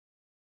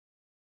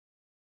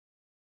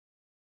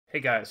Hey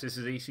guys, this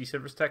is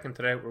acservicetech, and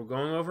today what we're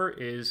going over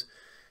is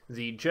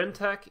the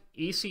Gentech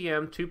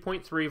ECM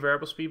 2.3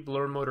 variable speed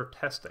blower motor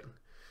testing.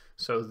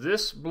 So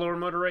this blower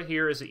motor right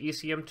here is the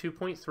ECM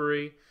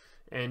 2.3,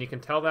 and you can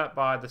tell that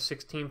by the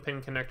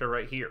 16-pin connector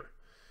right here.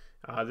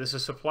 This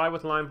is supplied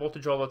with line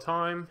voltage all the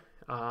time,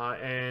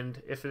 and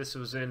if this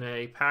was in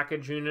a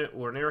package unit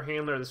or an air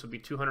handler, this would be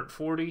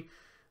 240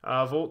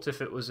 volts.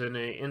 If it was in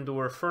an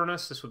indoor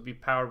furnace, this would be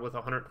powered with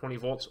 120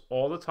 volts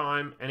all the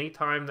time,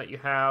 anytime that you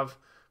have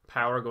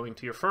power going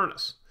to your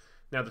furnace.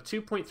 Now the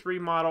 2.3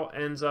 model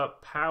ends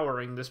up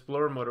powering this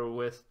blower motor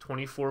with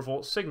 24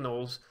 volt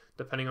signals.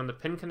 Depending on the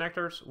pin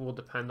connectors will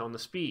depend on the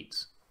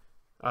speeds.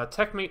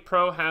 TechMate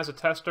Pro has a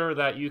tester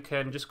that you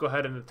can just go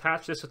ahead and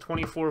attach this to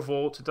 24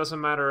 volts. It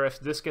doesn't matter if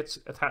this gets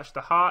attached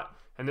to hot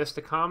and this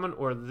to common,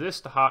 or this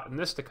to hot and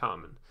this to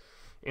common.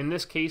 In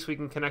this case, we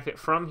can connect it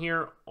from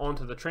here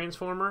onto the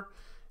transformer,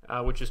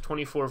 which is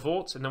 24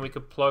 volts, and then we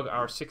could plug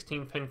our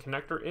 16-pin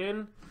connector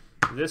in.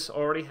 This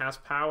already has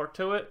power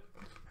to it,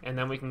 and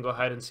then we can go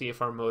ahead and see if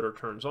our motor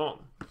turns on.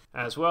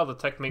 As well, the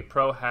TechMate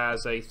Pro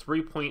has a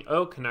 3.0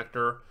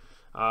 connector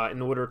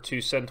in order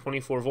to send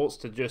 24 volts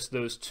to just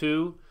those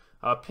two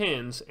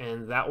pins,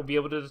 and that will be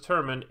able to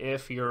determine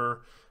if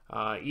your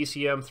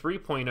ECM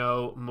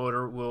 3.0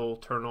 motor will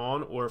turn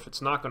on or if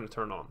it's not going to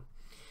turn on,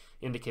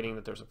 indicating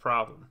that there's a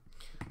problem.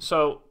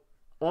 So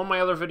on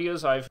my other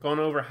videos, I've gone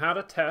over how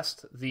to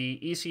test the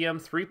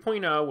ECM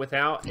 3.0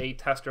 without a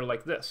tester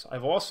like this.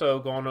 I've also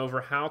gone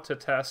over how to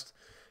test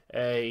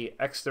a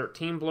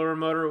X13 blower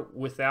motor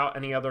without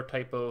any other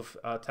type of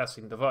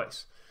testing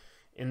device.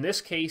 In this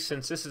case,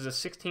 since this is a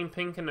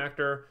 16-pin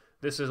connector,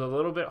 this is a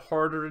little bit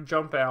harder to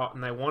jump out,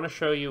 and I want to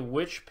show you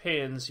which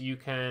pins you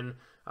can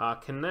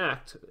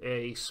connect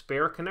a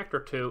spare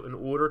connector to in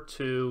order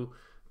to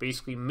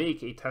basically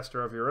make a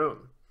tester of your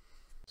own.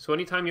 So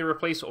anytime you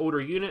replace older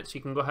units, you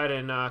can go ahead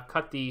and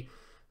cut the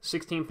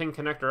 16-pin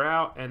connector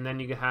out, and then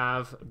you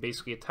have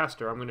basically a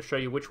tester. I'm going to show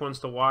you which ones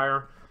to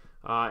wire,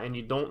 and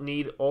you don't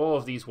need all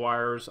of these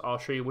wires. I'll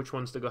show you which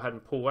ones to go ahead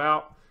and pull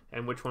out,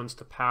 and which ones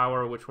to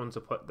power, which ones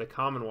to put the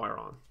common wire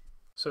on.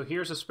 So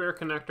here's a spare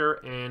connector,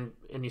 and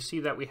you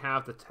see that we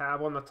have the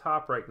tab on the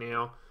top right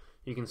now.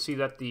 You can see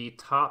that the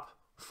top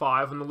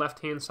 5 on the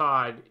left-hand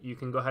side, you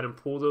can go ahead and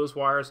pull those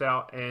wires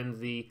out, and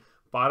the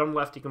bottom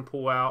left you can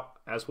pull out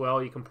as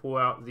well. You can pull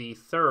out the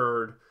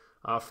third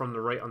from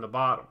the right on the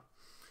bottom.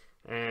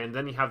 And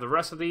then you have the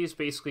rest of these.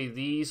 Basically,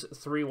 these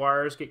 3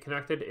 wires get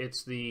connected.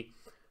 It's the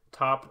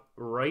top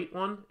right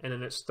one, and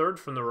then it's third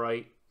from the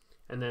right,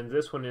 and then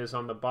this one is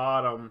on the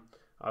bottom,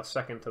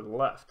 second to the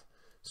left.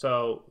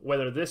 So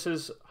whether this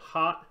is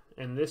hot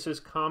and this is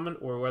common,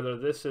 or whether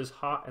this is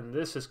hot and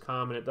this is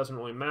common, it doesn't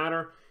really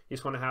matter. You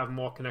just want to have them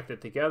all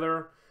connected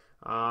together.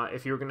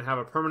 If you were going to have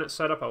a permanent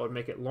setup, I would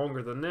make it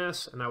longer than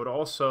this, and I would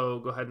also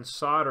go ahead and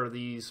solder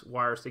these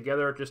wires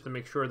together just to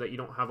make sure that you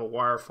don't have a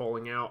wire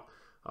falling out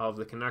of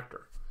the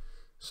connector.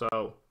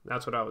 So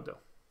that's what I would do.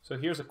 So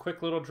here's a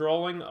quick little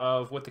drawing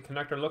of what the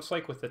connector looks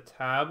like with the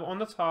tab on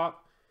the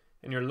top,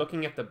 and you're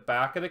looking at the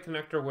back of the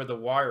connector where the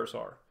wires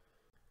are.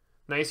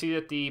 Now you see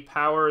that the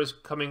power is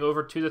coming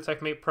over to the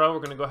TechMate Pro. We're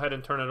going to go ahead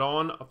and turn it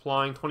on,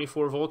 applying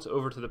 24 volts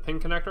over to the pin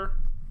connector.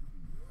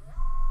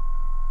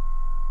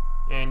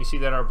 And you see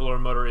that our blower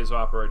motor is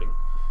operating.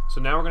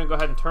 So now we're going to go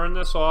ahead and turn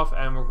this off,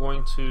 and we're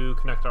going to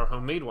connect our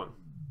homemade one.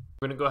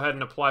 We're going to go ahead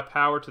and apply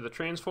power to the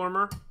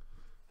transformer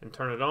and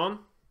turn it on.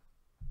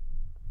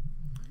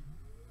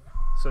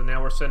 So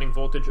now we're sending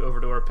voltage over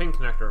to our pin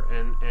connector,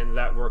 and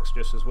that works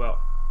just as well.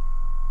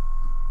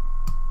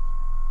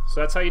 So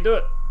that's how you do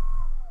it.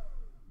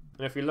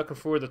 And if you're looking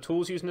for the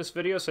tools used in this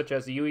video, such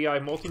as the UEI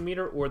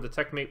multimeter or the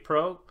TechMate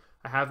Pro,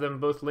 I have them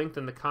both linked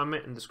in the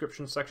comment and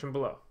description section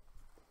below.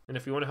 And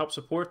if you want to help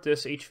support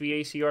this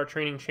HVACR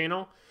training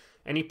channel,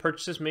 any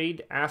purchases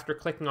made after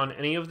clicking on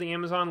any of the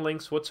Amazon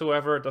links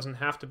whatsoever, it doesn't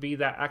have to be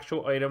that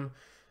actual item.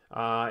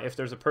 If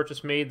there's a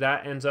purchase made,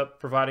 that ends up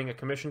providing a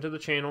commission to the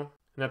channel.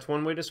 And that's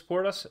one way to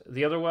support us.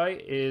 The other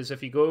way is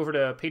if you go over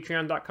to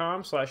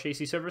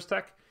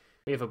patreon.com/acservicetech,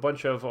 we have a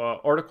bunch of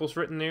articles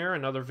written there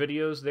and other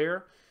videos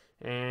there.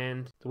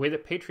 And the way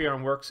that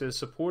Patreon works is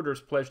supporters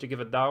pledge to give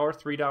 $1,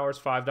 $3,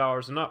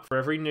 $5, and up for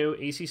every new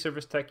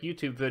acservicetech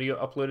YouTube video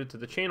uploaded to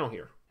the channel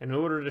here. And in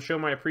order to show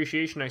my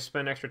appreciation, I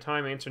spend extra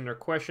time answering their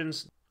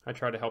questions. I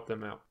try to help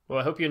them out. Well,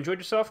 I hope you enjoyed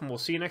yourself, and we'll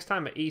see you next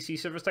time at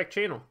acservicetech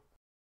channel.